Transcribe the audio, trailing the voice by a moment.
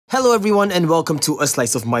Hello everyone and welcome to A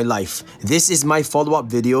Slice of My Life. This is my follow-up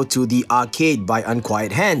video to The Arcade by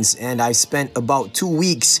Unquiet Hands, and I spent about 2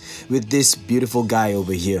 weeks with this beautiful guy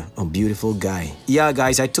over here. A beautiful guy. Yeah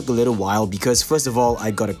guys, I took a little while because first of all,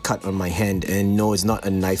 I got a cut on my hand, and no, it's not a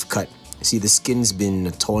knife cut. See, the skin's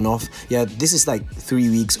been torn off. Yeah, this is like 3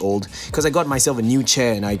 weeks old because I got myself a new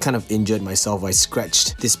chair and I kind of injured myself. I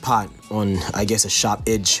scratched this part on, I guess, a sharp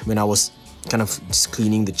edge when I was kind of just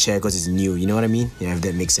cleaning the chair because it's new, you know what I mean? Yeah, if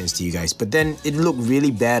that makes sense to you guys. But then it looked really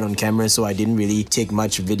bad on camera, so I didn't really take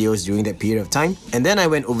much videos during that period of time. And then I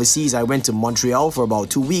went overseas. I went to Montreal for about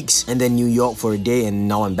 2 weeks and then New York for a day, and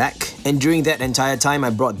now I'm back. And during that entire time, I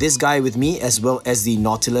brought this guy with me as well as the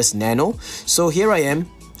Nautilus Nano. So here I am,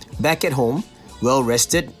 back at home, well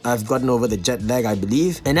rested. I've gotten over the jet lag, I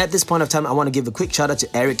believe. And at this point of time, I want to give a quick shout out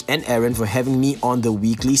to Eric and Aaron for having me on the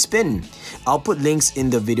Weekly Spin. I'll put links in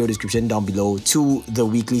the video description down below to the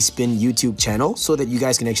Weekly Spin YouTube channel so that you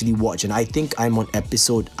guys can actually watch. And I think I'm on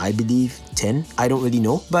episode, I believe, 10. I don't really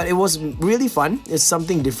know. But it was really fun. It's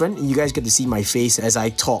something different. You guys get to see my face as I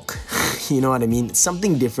talk. You know what I mean? It's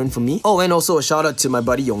something different for me. Oh, and also a shout out to my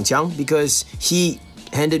buddy Yongqiang because he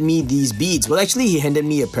handed me these beads. Well, actually, he handed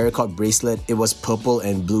me a paracord bracelet. It was purple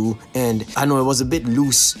and blue, and I know it was a bit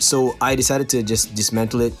loose, so I decided to just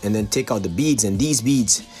dismantle it and then take out the beads. And these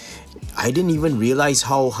beads, I didn't even realize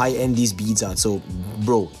how high-end these beads are. So,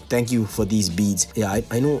 bro, thank you for these beads. Yeah,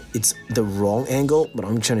 I know it's the wrong angle, but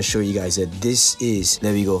I'm trying to show you guys that this is,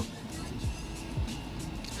 there we go.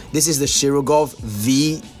 This is the Shirogov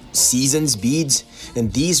V Seasons beads,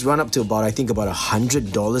 and these run up to about, I think, about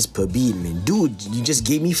 $100 per bead, man. Dude, you just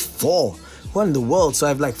gave me 4. What in the world? So I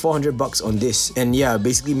have like 400 bucks on this. And yeah, I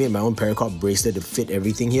basically made my own paracord bracelet to fit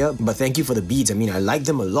everything here. But thank you for the beads. I mean, I like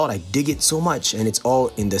them a lot. I dig it so much, and it's all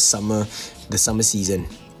in the summer season.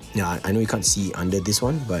 Yeah, I know you can't see under this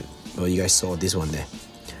one, but well, you guys saw this one there.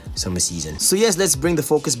 Summer season. So yes, let's bring the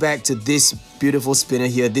focus back to this beautiful spinner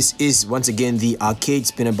here. This is once again the Arcade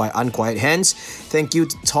Spinner by Unquiet Hands. Thank you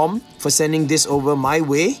to Tom for sending this over my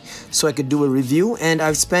way so I could do a review, and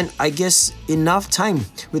I've spent, I guess, enough time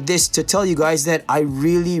with this to tell you guys that I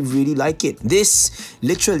really like it. This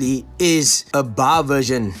literally is a bar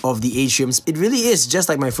version of the Atrium. It really is just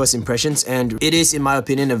like my first impressions, and it is, in my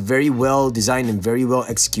opinion, a very well designed and very well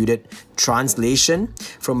executed translation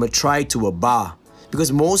from a tri to a bar. Because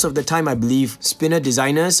most of the time, I believe spinner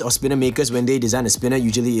designers or spinner makers, when they design a spinner,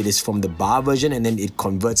 usually it is from the bar version and then it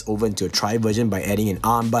converts over into a tri version by adding an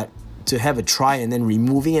arm. But to have a tri and then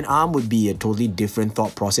removing an arm would be a totally different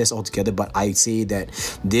thought process altogether. But I say that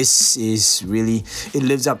this is really, it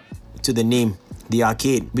lives up to the name, the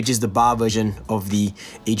Arcade, which is the bar version of the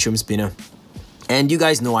Atrium Spinner. And you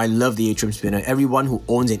guys know I love the Atrium Spinner. Everyone who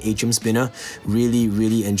owns an Atrium Spinner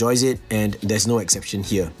really enjoys it, and there's no exception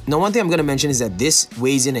here. Now, one thing I'm going to mention is that this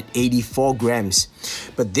weighs in at 84 grams,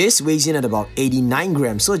 but this weighs in at about 89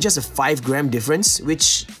 grams. So it's just a 5 gram difference,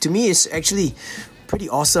 which to me is actually pretty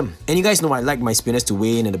awesome. And you guys know I like my spinners to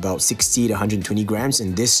weigh in at about 60 to 120 grams,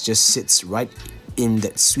 and this just sits right in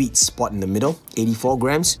that sweet spot in the middle, 84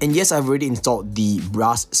 grams. And yes, I've already installed the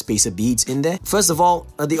brass spacer beads in there. First of all,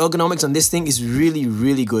 the ergonomics on this thing is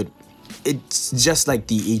really good. It's just like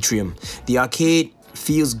the Atrium. The Arcade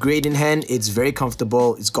feels great in hand. It's very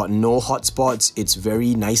comfortable. It's got no hot spots. It's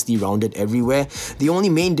very nicely rounded everywhere. The only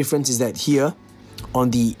main difference is that here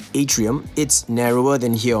on the Atrium, it's narrower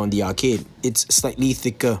than here on the Arcade. It's slightly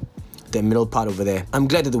thicker, the middle part over there. I'm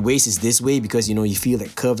glad that the waist is this way because, you know, you feel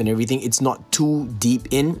that curve and everything. It's not too deep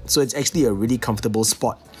in, so it's actually a really comfortable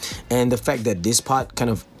spot. And the fact that this part kind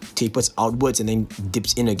of tapers outwards and then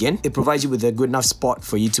dips in again, it provides you with a good enough spot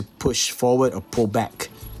for you to push forward or pull back.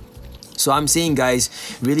 So I'm saying, guys,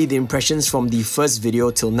 really the impressions from the first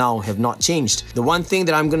video till now have not changed. The one thing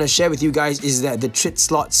that I'm going to share with you guys is that the trit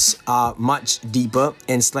slots are much deeper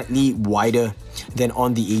and slightly wider than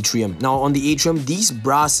on the Atrium. Now on the Atrium, these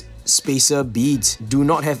brass spacer beads do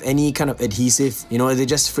not have any kind of adhesive, you know, they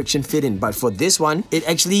just friction fit in. But for this one, it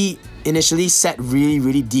actually initially sat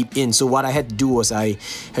really deep in. So what I had to do was I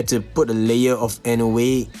had to put a layer of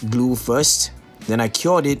NOA glue first, then I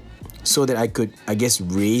cured it so that I could, I guess,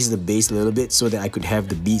 raise the base a little bit so that I could have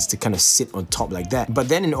the beads to kind of sit on top like that. But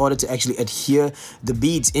then in order to actually adhere the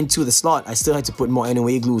beads into the slot, I still had to put more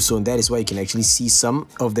NOA glue, so that is why you can actually see some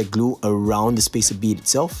of the glue around the spacer bead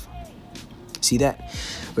itself. See that?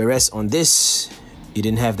 Whereas on this, you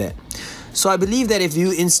didn't have that. So I believe that if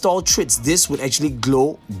you install trits, this would actually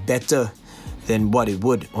glow better than what it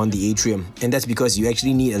would on the Atrium. And that's because you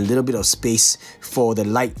actually need a little bit of space for the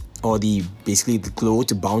light or basically the glow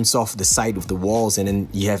to bounce off the side of the walls, and then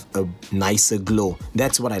you have a nicer glow.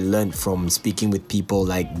 That's what I learned from speaking with people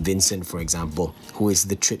like Vincent, for example, who is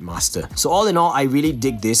the Trit Master. So all in all, I really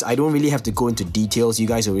dig this. I don't really have to go into details. You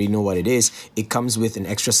guys already know what it is. It comes with an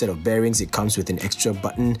extra set of bearings. It comes with an extra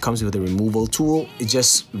button. It comes with a removal tool. It's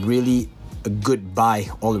just really a good buy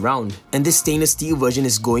all around. And this stainless steel version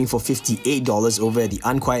is going for $58 over at the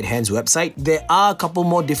Unquiet Hands website. There are a couple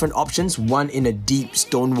more different options, one in a deep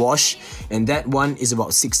stone wash, and that one is about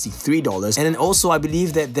 $63. And then also I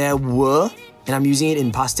believe that there were, and I'm using it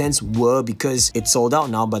in past tense, were, because it's sold out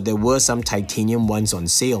now, but there were some titanium ones on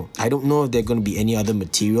sale. I don't know if there are going to be any other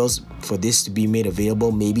materials for this to be made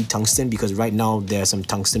available. Maybe tungsten, because right now there are some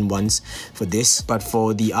tungsten ones for this. But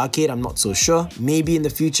for the arcade, I'm not so sure. Maybe in the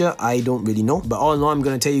future, I don't really know. But all in all, I'm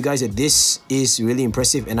going to tell you guys that this is really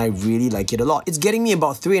impressive and I really like it a lot. It's getting me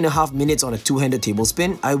about 3.5 minutes on a two-handed table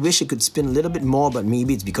spin. I wish it could spin a little bit more, but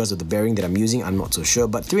maybe it's because of the bearing that I'm using. I'm not so sure.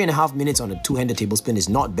 But 3.5 minutes on a two-handed table spin is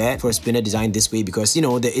not bad for a spinner designed this way, because, you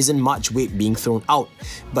know, there isn't much weight being thrown out.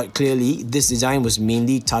 But clearly, this design was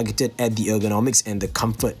mainly targeted at the ergonomics and the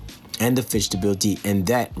comfort and the fidgetability, and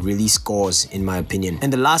that really scores in my opinion.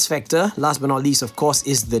 And the last factor, last but not least, of course,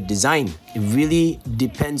 is the design. It really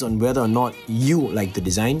depends on whether or not you like the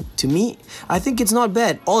design. To me, I think it's not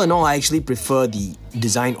bad. All in all, I actually prefer the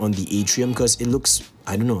design on the atrium because it looks,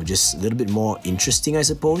 I don't know, just a little bit more interesting, I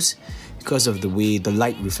suppose, because of the way the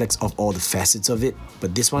light reflects off all the facets of it.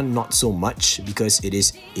 But this one, not so much, because it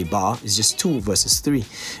is a bar. It's just 2 versus 3.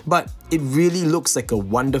 But it really looks like a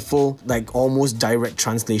wonderful, like almost direct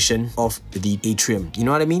translation of the atrium. You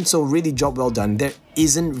know what I mean? So really, job well done. There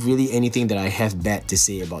isn't really anything that I have bad to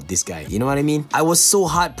say about this guy. You know what I mean? I was so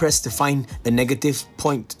hard pressed to find a negative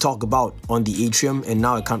point to talk about on the atrium, and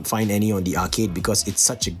now I can't find any on the arcade because it's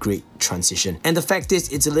such a great transition. And the fact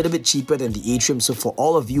is, it's a little bit cheaper than the atrium. So for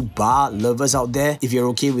all of you bar lovers out there, if you're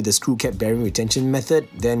okay with the screw cap bearing retention method,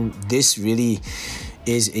 then this really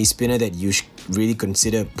is a spinner that you should really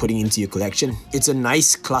consider putting into your collection. It's a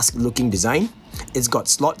nice classic looking design. It's got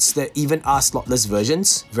slots. There even are slotless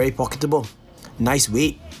versions. Very pocketable. Nice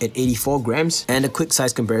weight at 84 grams. And a quick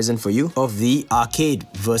size comparison for you of the arcade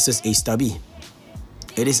versus a stubby.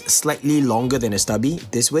 It is slightly longer than a stubby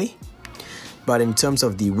this way, but in terms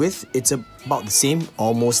of the width, it's about the same,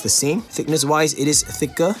 almost the same. Thickness wise, it is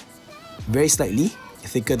thicker, very slightly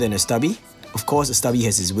thicker than a stubby. Of course, a stubby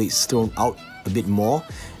has its weight thrown out a bit more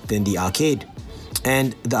than the arcade.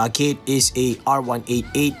 And the arcade is a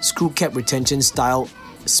R188 screw cap retention style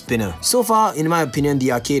spinner. So far, in my opinion,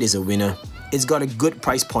 the arcade is a winner. It's got a good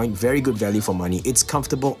price point, very good value for money. It's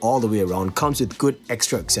comfortable all the way around, comes with good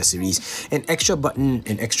extra accessories, an extra button,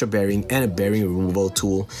 an extra bearing, and a bearing removal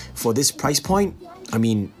tool. For this price point, I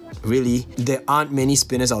mean, really, there aren't many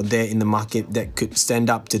spinners out there in the market that could stand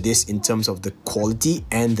up to this in terms of the quality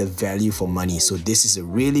and the value for money. So this is a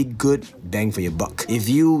really good bang for your buck. If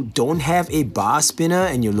you don't have a bar spinner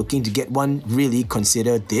and you're looking to get one, really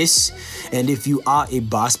consider this. And if you are a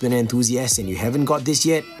bar spinner enthusiast and you haven't got this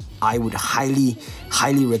yet, I would highly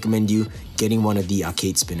recommend you getting one of the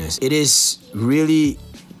arcade spinners. It is really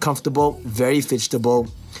comfortable, very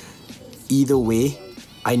fidgetable. Either way,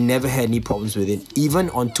 I never had any problems with it.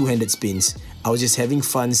 Even on two-handed spins, I was just having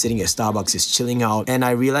fun sitting at Starbucks, just chilling out, and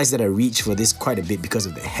I realized that I reach for this quite a bit because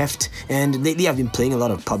of the heft. And lately I've been playing a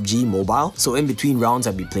lot of PUBG Mobile, so in between rounds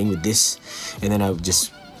I'll be playing with this, and then I'll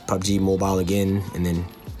just PUBG Mobile again, and then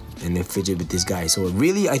fidget with this guy. So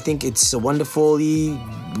really, I think it's a wonderfully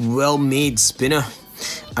well-made spinner.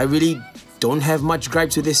 I really don't have much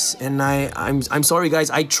gripes with this, and I'm sorry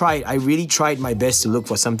guys, I really tried my best to look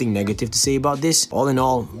for something negative to say about this. All in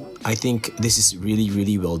all, I think this is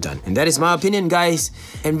really well done. And that is my opinion, guys.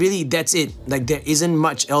 And really, that's it. Like, there isn't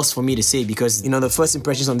much else for me to say because, you know, the first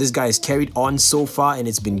impressions on this guy is carried on so far and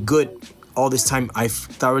it's been good. All this time, I've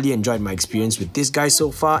thoroughly enjoyed my experience with this guy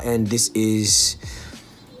so far, and this is,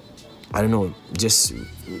 I don't know, just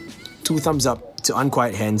 2 thumbs up to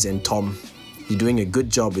Unquiet Hands and Tom. You're doing a good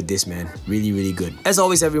job with this, man. Really good. As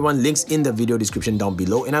always, everyone, links in the video description down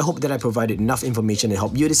below, and I hope that I provided enough information to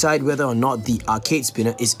help you decide whether or not the arcade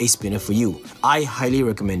spinner is a spinner for you. I highly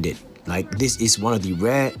recommend it. Like, this is one of the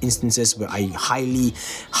rare instances where I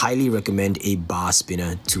highly recommend a bar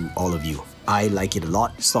spinner to all of you. I like it a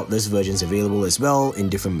lot. Slotless versions available as well in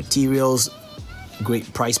different materials.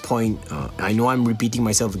 great price point. I know I'm repeating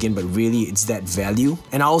myself again, but really it's that value.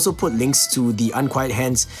 And I also put links to the Unquiet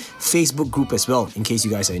Hands Facebook group as well, in case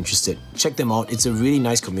you guys are interested. Check them out. It's a really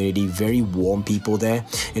nice community, very warm people there.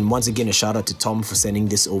 And once again, a shout out to Tom for sending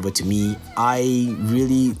this over to me. I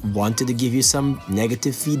really wanted to give you some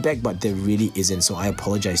negative feedback, but there really isn't, so I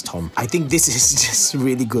apologize, Tom. I think this is just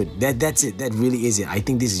really good. That's it. That really is it. I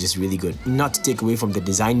think this is just really good. Not to take away from the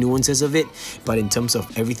design nuances of it, but in terms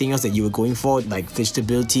of everything else that you were going for, like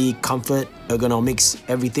fidgetability, comfort, ergonomics,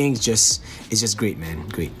 everything, it's just great, man.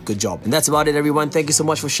 Great. Good job. And that's about it, everyone. Thank you so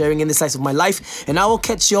much for sharing in the slice of my life, and I will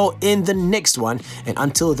catch y'all in the next one. And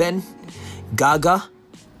until then, Gaga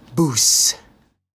Boost.